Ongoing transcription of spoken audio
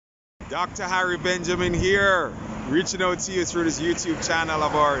Dr. Harry Benjamin here, reaching out to you through this YouTube channel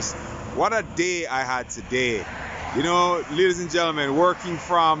of ours. What a day I had today. You know, ladies and gentlemen, working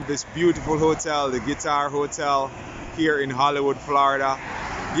from this beautiful hotel, the Guitar Hotel here in Hollywood, Florida.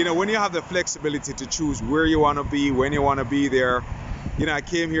 You know, when you have the flexibility to choose where you want to be, when you want to be there. You know, I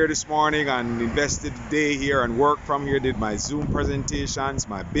came here this morning and invested the day here and worked from here, did my Zoom presentations,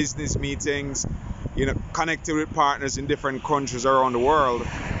 my business meetings, you know, connected with partners in different countries around the world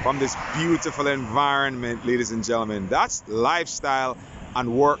from this beautiful environment, ladies and gentlemen. That's lifestyle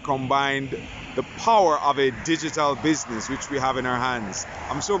and work combined, the power of a digital business which we have in our hands.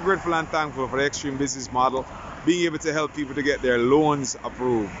 I'm so grateful and thankful for the Xtreme business model, being able to help people to get their loans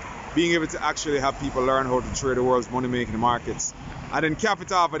approved, being able to actually have people learn how to trade the world's money-making markets, and then cap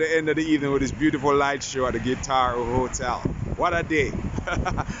it off at the end of the evening with this beautiful light show at the Guitar Hotel. What a day.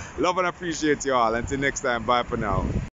 Love and appreciate you all. Until next time, bye for now.